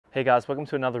Hey guys, welcome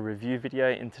to another review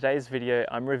video. In today's video,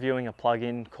 I'm reviewing a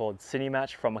plugin called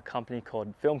CineMatch from a company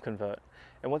called Filmconvert.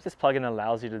 And what this plugin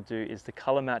allows you to do is to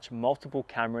color match multiple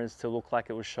cameras to look like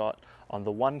it was shot on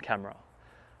the one camera.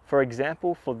 For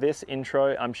example, for this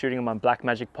intro, I'm shooting on my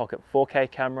Blackmagic Pocket 4K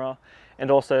camera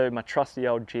and also my trusty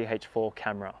old GH4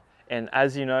 camera. And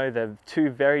as you know, they're two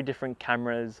very different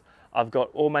cameras. I've got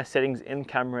all my settings in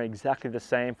camera exactly the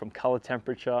same, from color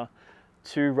temperature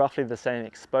to roughly the same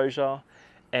exposure.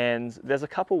 And there's a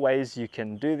couple ways you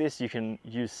can do this. You can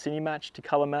use CineMatch to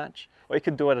color match, or you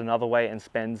could do it another way and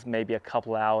spend maybe a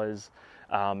couple hours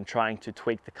trying to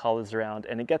tweak the colors around.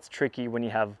 And it gets tricky when you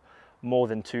have more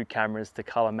than two cameras to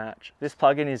color match. This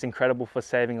plugin is incredible for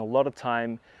saving a lot of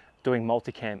time doing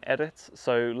multicam edits.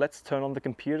 So let's turn on the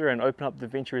computer and open up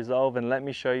Davinci Resolve and let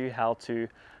me show you how to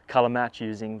color match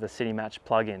using the CineMatch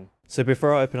plugin. So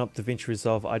before I open up Davinci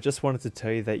Resolve, I just wanted to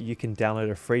tell you that you can download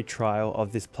a free trial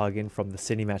of this plugin from the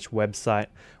CineMatch website,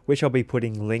 which I'll be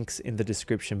putting links in the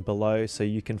description below so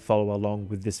you can follow along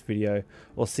with this video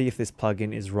or see if this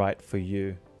plugin is right for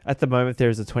you. At the moment, there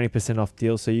is a 20% off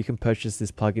deal, so you can purchase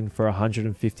this plugin for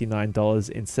 $159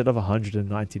 instead of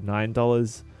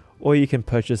 $199. Or you can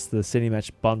purchase the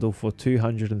CineMatch bundle for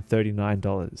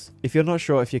 $239. If you're not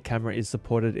sure if your camera is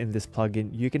supported in this plugin,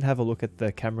 you can have a look at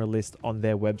the camera list on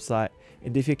their website,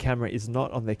 and if your camera is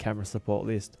not on their camera support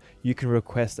list, you can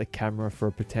request a camera for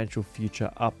a potential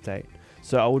future update.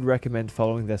 So I would recommend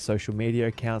following their social media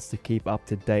accounts to keep up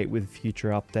to date with future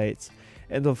updates,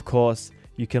 and of course,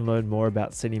 you can learn more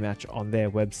about CineMatch on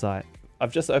their website.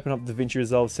 I've just opened up Davinci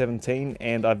Resolve 17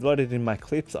 and I've loaded in my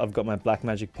clips. I've got my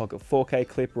Blackmagic Pocket 4K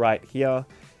clip right here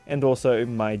and also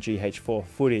my GH4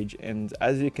 footage. And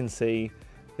as you can see,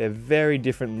 they're very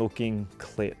different looking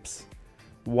clips.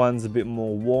 One's a bit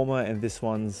more warmer and this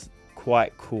one's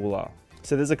quite cooler.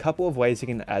 So there's a couple of ways you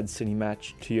can add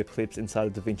CineMatch to your clips inside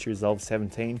of Davinci Resolve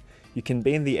 17. You can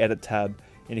be in the Edit tab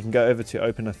and you can go over to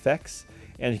Open Effects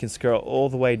and you can scroll all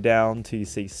the way down till you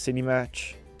see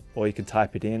CineMatch, or you can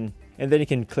type it in. And then you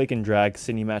can click and drag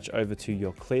CineMatch over to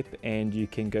your clip and you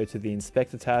can go to the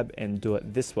Inspector tab and do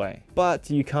it this way. But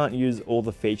you can't use all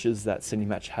the features that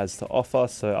CineMatch has to offer,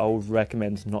 so I would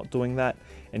recommend not doing that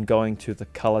and going to the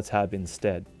Color tab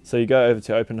instead. So you go over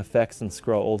to Open Effects and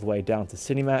scroll all the way down to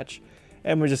CineMatch,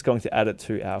 and we're just going to add it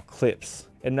to our clips.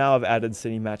 And now I've added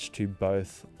CineMatch to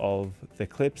both of the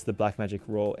clips, the Blackmagic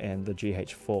RAW and the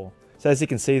GH4. So as you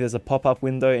can see, there's a pop-up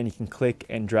window and you can click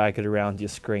and drag it around your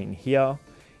screen here.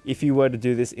 If you were to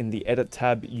do this in the Edit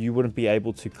tab, you wouldn't be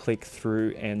able to click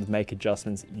through and make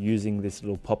adjustments using this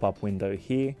little pop-up window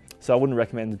here. So I wouldn't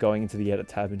recommend going into the Edit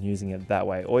tab and using it that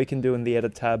way. All you can do in the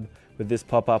Edit tab with this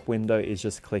pop-up window is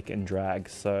just click and drag.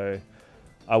 So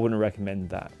I wouldn't recommend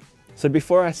that. So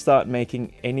before I start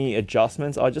making any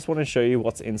adjustments, I just want to show you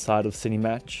what's inside of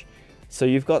CineMatch. So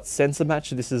you've got Sensor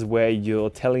Match. This is where you're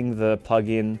telling the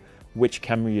plugin which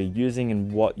camera you're using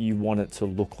and what you want it to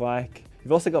look like.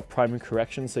 You've also got primary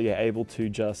correction, so you're able to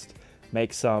just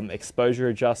make some exposure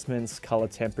adjustments, color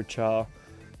temperature,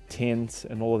 tint,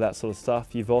 and all of that sort of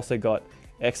stuff. You've also got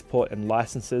export and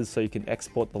licenses, so you can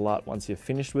export the LUT once you're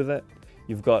finished with it.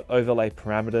 You've got overlay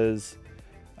parameters.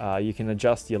 You can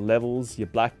adjust your levels, your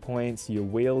black points, your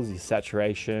wheels, your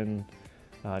saturation,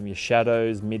 your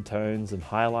shadows, midtones, and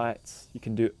highlights. You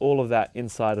can do all of that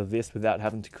inside of this without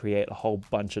having to create a whole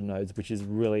bunch of nodes, which is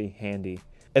really handy.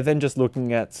 And then just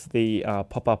looking at the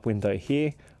pop-up window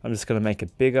here, I'm just going to make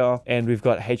it bigger. And we've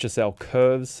got HSL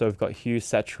curves, so we've got hue,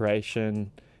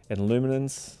 saturation, and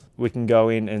luminance. We can go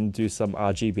in and do some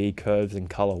RGB curves and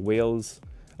color wheels.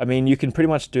 I mean, you can pretty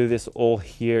much do this all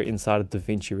here inside of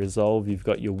Davinci Resolve. You've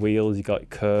got your wheels, you've got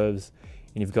curves,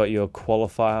 and you've got your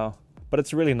qualifier. But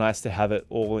it's really nice to have it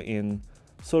all in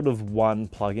sort of one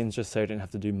plugin, just so you don't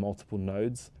have to do multiple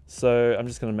nodes. So I'm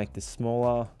just going to make this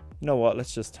smaller. You know what,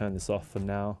 let's just turn this off for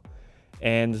now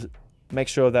and make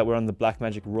sure that we're on the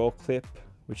Blackmagic RAW clip,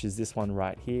 which is this one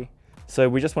right here. So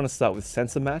we just want to start with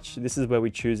Sensor Match. This is where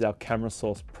we choose our camera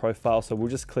source profile. So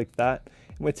we'll just click that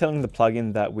and we're telling the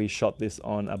plugin that we shot this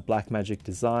on a Blackmagic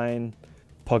Design,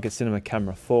 Pocket Cinema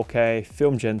Camera 4K,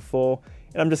 Film Gen 4,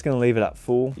 and I'm just going to leave it at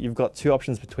full. You've got two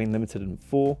options between limited and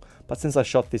full, but since I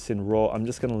shot this in RAW, I'm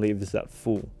just going to leave this at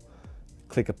full.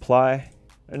 Click Apply.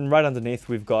 And right underneath,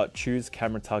 we've got choose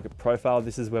camera target profile.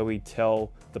 This is where we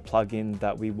tell the plugin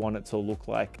that we want it to look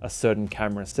like a certain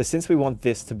camera. So since we want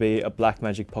this to be a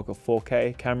Blackmagic Pocket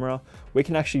 4K camera, we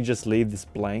can actually just leave this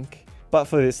blank. But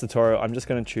for this tutorial, I'm just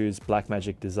going to choose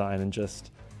Blackmagic Design and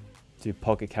just do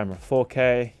Pocket Camera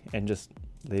 4K and just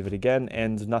leave it again,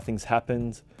 and nothing's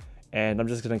happened. And I'm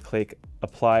just going to click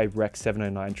Apply Rec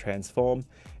 709 Transform.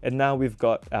 And now we've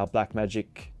got our Blackmagic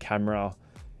camera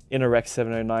in a Rec.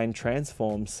 709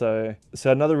 transform. So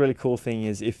another really cool thing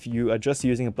is if you are just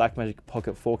using a Blackmagic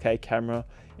Pocket 4K camera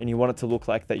and you want it to look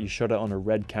like that you shot it on a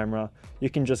red camera, you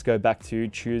can just go back to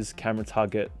choose camera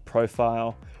target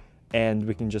profile, and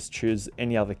we can just choose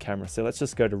any other camera. So let's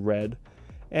just go to red,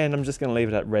 and I'm just going to leave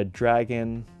it at red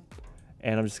dragon,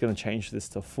 and I'm just going to change this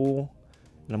to full,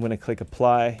 and I'm going to click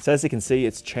apply. So as you can see,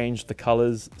 it's changed the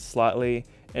colors slightly,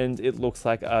 and it looks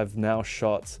like I've now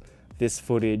shot this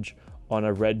footage on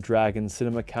a red dragon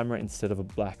cinema camera instead of a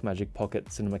Blackmagic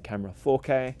Pocket Cinema Camera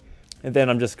 4K. And then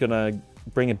I'm just going to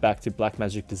bring it back to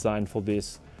Blackmagic Design for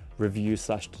this review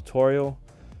slash tutorial,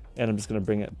 and I'm just going to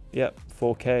bring it, yep,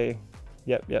 4K,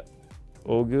 yep,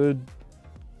 all good,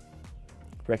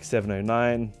 Rec.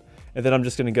 709. And then I'm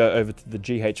just going to go over to the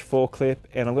GH4 clip,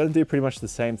 and I'm going to do pretty much the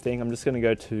same thing. I'm just going to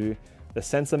go to the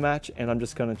sensor match, and I'm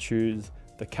just going to choose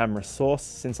the camera source.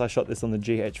 Since I shot this on the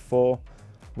GH4,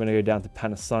 I'm going to go down to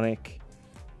Panasonic,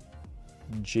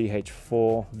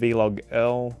 GH4, Vlog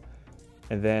L,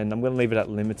 and then I'm going to leave it at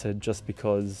limited just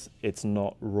because it's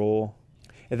not raw.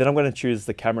 And then I'm going to choose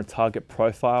the camera target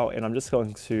profile, and I'm just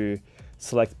going to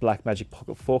select Blackmagic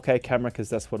Pocket 4K camera because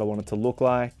that's what I want it to look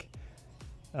like.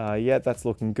 Yeah, that's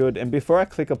looking good. And before I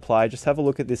click apply, just have a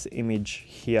look at this image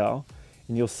here,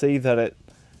 and you'll see that it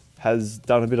has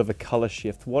done a bit of a color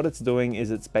shift. What it's doing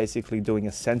is it's basically doing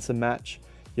a sensor match.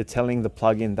 You're telling the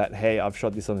plugin that, hey, I've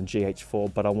shot this on a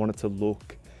GH4, but I want it to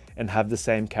look and have the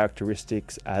same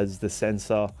characteristics as the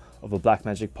sensor of a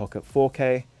Blackmagic Pocket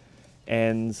 4K.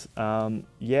 And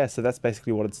yeah, so that's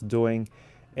basically what it's doing.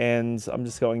 And I'm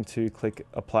just going to click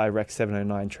apply Rec.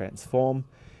 709 transform.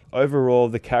 Overall,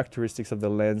 the characteristics of the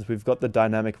lens, we've got the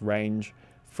dynamic range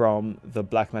from the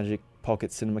Blackmagic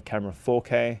Pocket Cinema Camera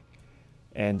 4K,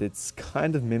 and it's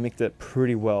kind of mimicked it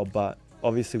pretty well, but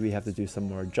obviously we have to do some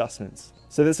more adjustments.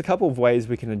 So there's a couple of ways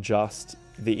we can adjust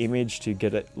the image to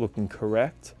get it looking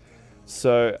correct.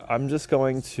 So I'm just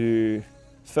going to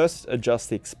first adjust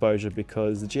the exposure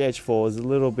because the GH4 is a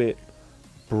little bit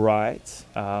bright.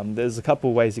 There's a couple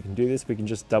of ways you can do this. We can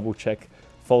just double check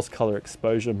false color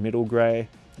exposure, middle gray,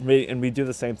 and we do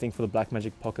the same thing for the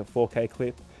Blackmagic Pocket 4K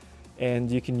clip. And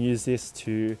you can use this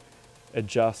to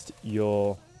adjust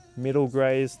your middle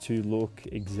grays to look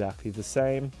exactly the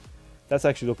same. That's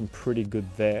actually looking pretty good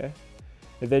there.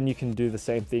 And then you can do the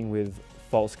same thing with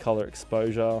false color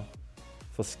exposure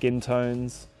for skin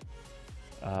tones,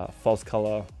 false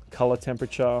color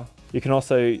temperature. You can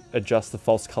also adjust the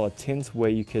false color tint, where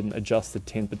you can adjust the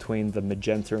tint between the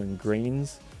magenta and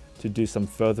greens to do some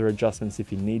further adjustments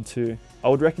if you need to. I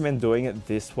would recommend doing it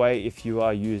this way if you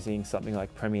are using something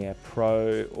like Premiere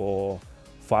Pro or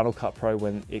Final Cut Pro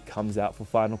when it comes out for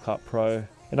Final Cut Pro.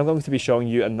 And I'm going to be showing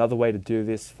you another way to do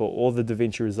this for all the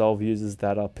Davinci Resolve users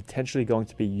that are potentially going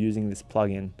to be using this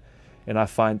plugin. And I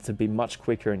find it to be much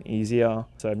quicker and easier.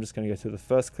 So I'm just going to go to the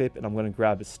first clip, and I'm going to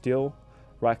grab a still,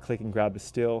 right click and grab a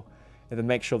still, and then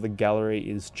make sure the gallery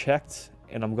is checked.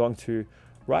 And I'm going to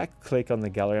right click on the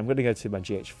gallery. I'm going to go to my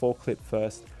GH4 clip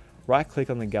first, right click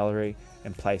on the gallery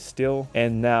and play still.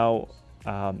 And now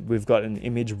we've got an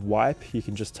image wipe. You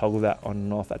can just toggle that on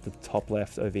and off at the top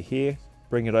left over here.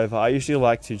 Bring it over. I usually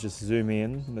like to just zoom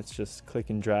in. Let's just click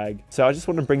and drag. So I just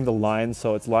want to bring the line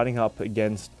so it's lining up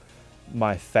against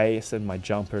my face and my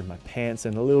jumper and my pants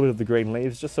and a little bit of the green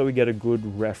leaves, just so we get a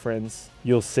good reference.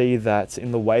 You'll see that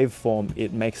in the waveform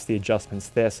it makes the adjustments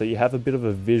there, so you have a bit of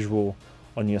a visual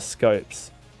on your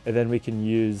scopes. And then we can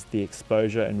use the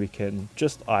exposure and we can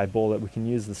just eyeball it. We can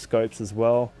use the scopes as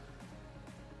well,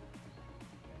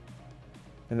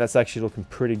 and that's actually looking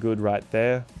pretty good right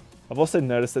there. I've also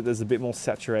noticed that there's a bit more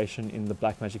saturation in the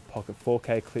Blackmagic Pocket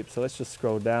 4K clip, so let's just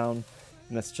scroll down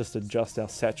and let's just adjust our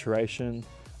saturation.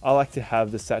 I like to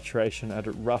have the saturation at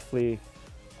roughly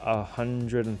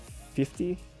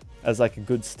 150 as like a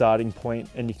good starting point,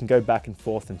 and you can go back and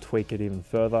forth and tweak it even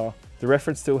further. The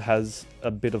reference still has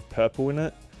a bit of purple in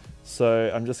it,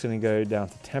 so I'm just going to go down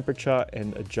to temperature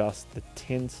and adjust the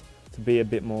tint to be a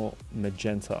bit more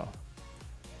magenta.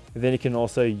 And then you can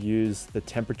also use the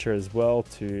temperature as well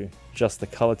to adjust the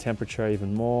color temperature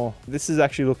even more. This is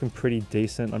actually looking pretty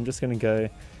decent. I'm just going to go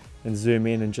and zoom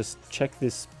in and just check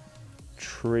this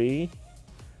tree,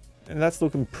 and that's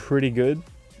looking pretty good.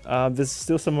 There's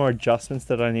still some more adjustments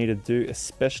that I need to do,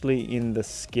 especially in the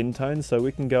skin tone, so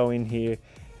we can go in here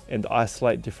and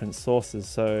isolate different sources.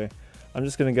 So I'm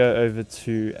just going to go over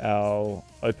to our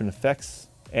open effects,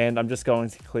 and I'm just going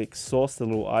to click source, the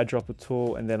little eyedropper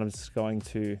tool, and then I'm just going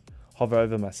to hover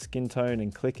over my skin tone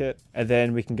and click it, and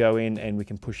then we can go in and we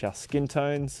can push our skin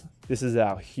tones. This is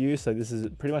our hue, so this is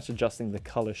pretty much adjusting the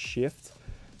color shift.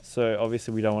 So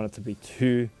obviously we don't want it to be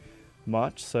too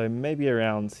much, so maybe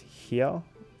around here.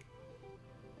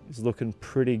 is looking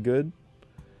pretty good.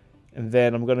 And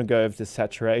then I'm going to go over to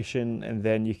saturation, and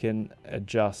then you can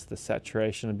adjust the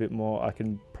saturation a bit more. I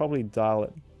can probably dial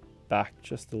it back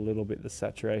just a little bit, the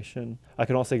saturation. I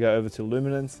can also go over to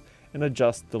luminance and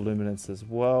adjust the luminance as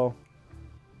well.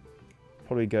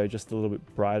 Probably go just a little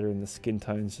bit brighter in the skin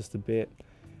tones just a bit.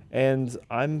 And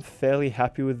I'm fairly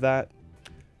happy with that.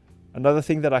 Another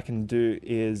thing that I can do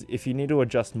is if you need to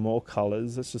adjust more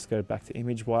colors, let's just go back to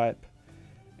image wipe,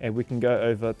 and we can go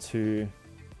over to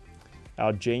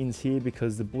our genes here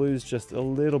because the blue is just a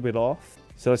little bit off.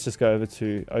 So let's just go over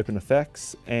to open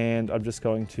effects, and I'm just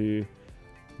going to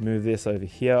move this over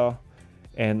here,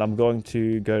 and I'm going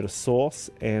to go to source,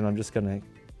 and I'm just going to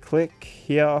click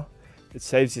here. It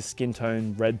saves your skin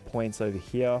tone red points over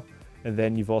here. And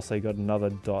then you've also got another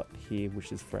dot here,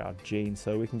 which is for our gene.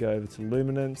 So we can go over to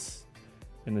luminance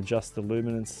and adjust the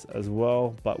luminance as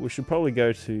well. But we should probably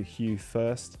go to hue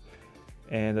first.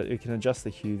 And we can adjust the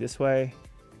hue this way.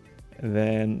 And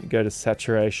then go to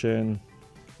saturation,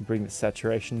 bring the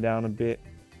saturation down a bit.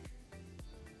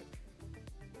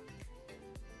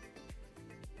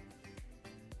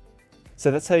 So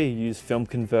that's how you use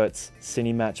Filmconvert's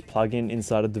CineMatch plugin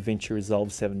inside of Davinci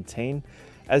Resolve 17.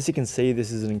 As you can see,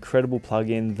 this is an incredible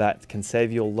plugin that can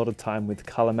save you a lot of time with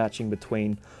color matching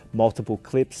between multiple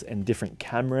clips and different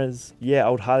cameras. Yeah,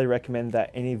 I would highly recommend that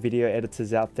any video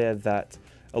editors out there that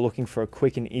are looking for a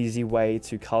quick and easy way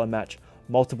to color match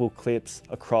multiple clips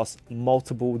across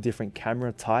multiple different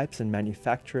camera types and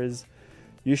manufacturers,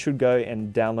 you should go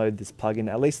and download this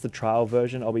plugin, at least the trial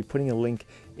version. I'll be putting a link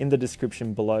in the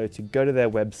description below to go to their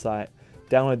website,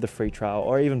 download the free trial,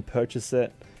 or even purchase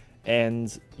it,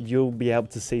 and you'll be able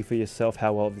to see for yourself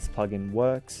how well this plugin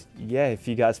works. Yeah, if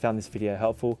you guys found this video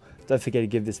helpful, don't forget to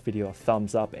give this video a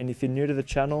thumbs up, and if you're new to the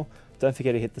channel, don't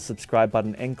forget to hit the subscribe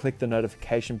button and click the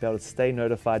notification bell to stay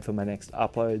notified for my next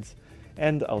uploads,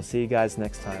 and I'll see you guys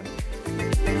next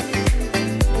time.